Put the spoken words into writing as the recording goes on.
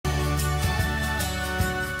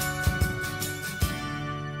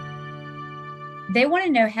they want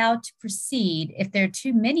to know how to proceed if there are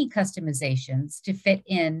too many customizations to fit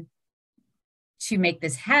in to make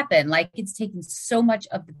this happen. Like it's taking so much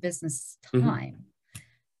of the business time.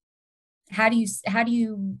 How do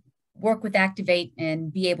you work with Activate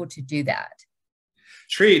and be able to do that?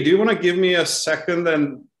 Sri, do you want to give me a second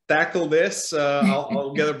and tackle this?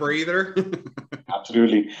 I'll get a breather.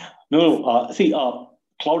 Absolutely. No, see,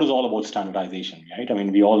 cloud is all about standardization, right? I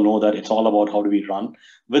mean, we all know that it's all about how do we run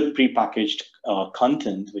with prepackaged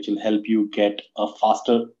content, which will help you get a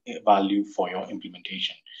faster value for your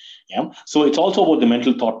implementation. Yeah. So it's also about the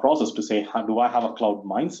mental thought process to say, do I have a cloud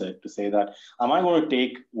mindset to say that, am I going to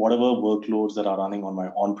take whatever workloads that are running on my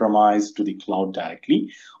on-premise to the cloud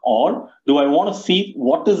directly? Or do I want to see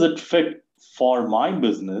what does it fit for my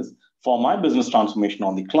business transformation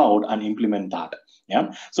on the cloud and implement that?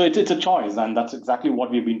 Yeah. So it's a choice. And that's exactly what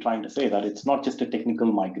we've been trying to say, that it's not just a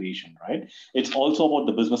technical migration, right? It's also about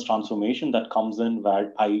the business transformation that comes in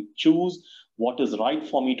where I choose what is right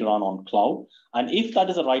for me to run on cloud. And if that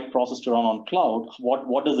is the right process to run on cloud,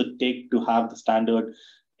 what does it take to have the standard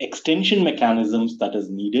extension mechanisms that is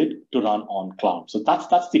needed to run on cloud? So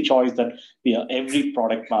that's the choice that every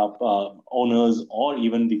product owners or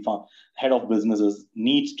even the head of businesses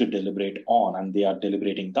needs to deliberate on, and they are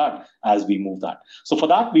deliberating that as we move that. So for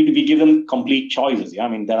that, we give them complete choices. Yeah, I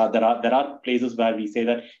mean there are places where we say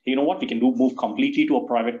that, you know what, we can move completely to a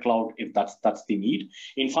private cloud if that's the need.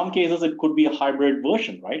 In some cases, it could be a hybrid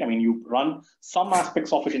version, right? I mean, you run some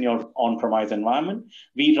aspects of it in your on-premise environment.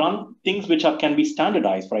 We run things which can be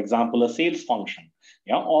standardized. For example, a sales function,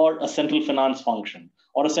 yeah, or a central finance function,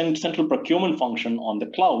 or a central procurement function on the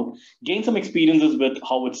cloud, gain some experiences with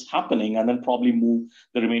how it's happening, and then probably move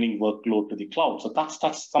the remaining workload to the cloud. So that's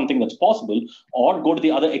something that's possible. Or go to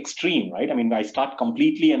the other extreme, right? I mean, I start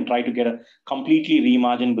completely and try to get a completely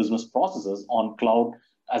reimagined business processes on cloud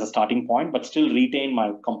as a starting point, but still retain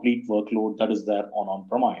my complete workload that is there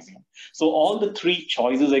on-premise. So all the three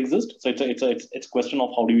choices exist. So it's a question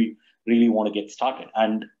of how do we really want to get started.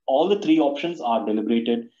 And all the three options are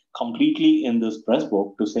deliberated completely in this press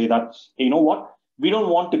book to say that, hey, you know what, we don't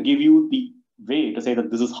want to give you the way to say that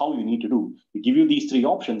this is how you need to do. We give you these three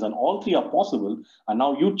options and all three are possible. And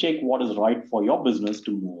now you check what is right for your business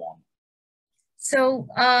to move on. So,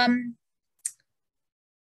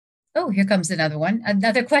 oh, here comes another one.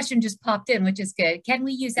 Another question just popped in, which is good. Can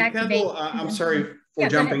we use Activate? Kendall, I'm sorry for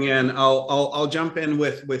jumping in. I'll jump in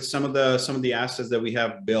with some of the assets that we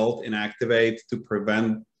have built in Activate to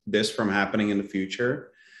prevent this from happening in the future.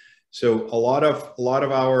 So a lot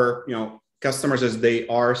of our customers, as they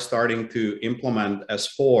are starting to implement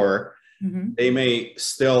S4, they may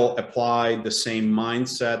still apply the same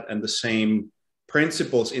mindset and the same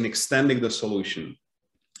principles in extending the solution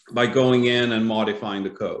by going in and modifying the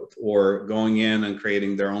code or going in and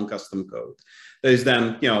creating their own custom code. That is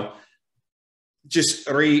then, just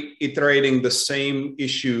reiterating the same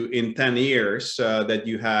issue in 10 years that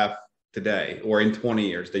you have today, or in 20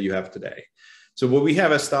 years that you have today. So what we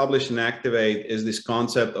have established in Activate is this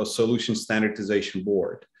concept of solution standardization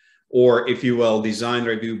board, or if you will, design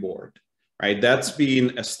review board, right? That's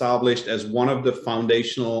been established as one of the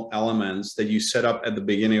foundational elements that you set up at the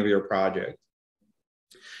beginning of your project.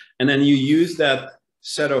 And then you use that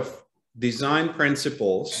set of design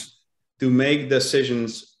principles to make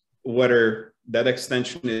decisions whether that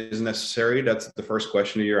extension is necessary. That's the first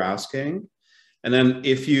question that you're asking. And then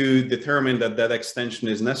if you determine that that extension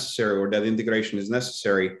is necessary or that integration is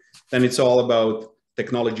necessary, then it's all about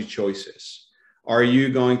technology choices. Are you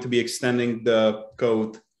going to be extending the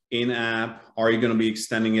code in-app? Are you going to be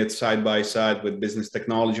extending it side by side with business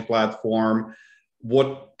technology platform?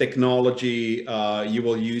 What technology you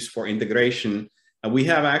will use for integration? And we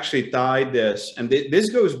have actually tied this, and this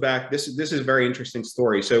goes back, this is a very interesting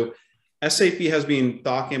story. So SAP has been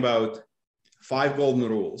talking about 5 golden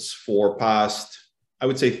rules for past, I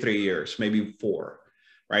would say 3 years, maybe 4,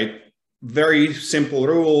 right? Very simple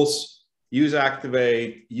rules: use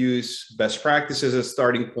Activate, use best practices as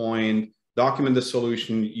starting point, document the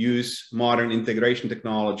solution, use modern integration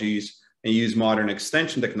technologies, and use modern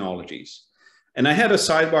extension technologies. And I had a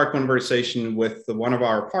sidebar conversation with one of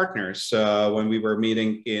our partners when we were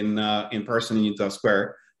meeting in person in Utah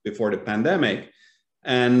Square before the pandemic.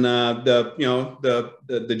 And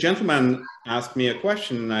the gentleman asked me a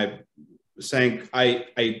question, and I was saying,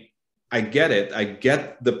 I get it, I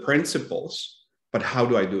get the principles, but how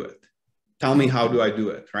do I do it? Tell me, how do I do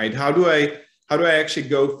it, right? How do I actually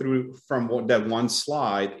go through from that one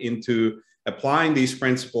slide into applying these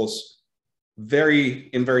principles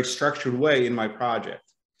in very structured way in my project?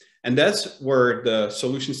 And that's where the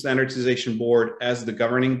solution standardization board as the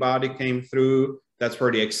governing body came through, That's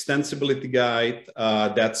where the extensibility guide,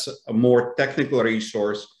 that's a more technical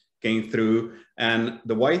resource came through, and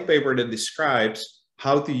the white paper that describes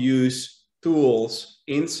how to use tools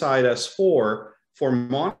inside S4 for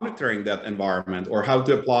monitoring that environment, or how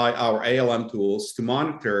to apply our ALM tools to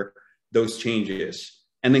monitor those changes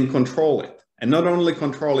and then control it. And not only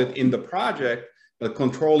control it in the project, but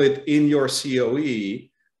control it in your COE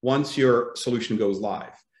once your solution goes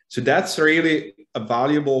live. So that's really a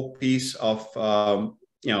valuable piece of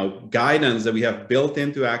guidance that we have built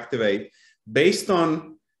into Activate based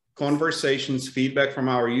on conversations, feedback from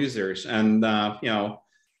our users. And I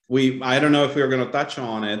don't know if we're going to touch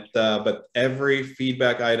on it, but every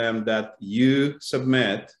feedback item that you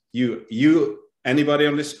submit, anybody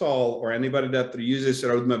on this call or anybody that uses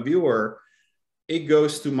Roadmap Viewer, it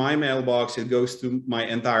goes to my mailbox, it goes to my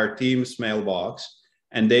entire team's mailbox,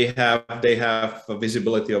 and they have a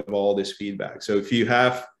visibility of all this feedback. So if you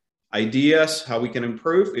have ideas how we can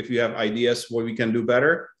improve, if you have ideas what we can do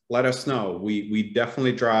better, let us know. We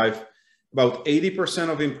definitely drive. About 80%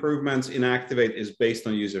 of improvements in Activate is based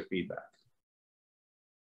on user feedback.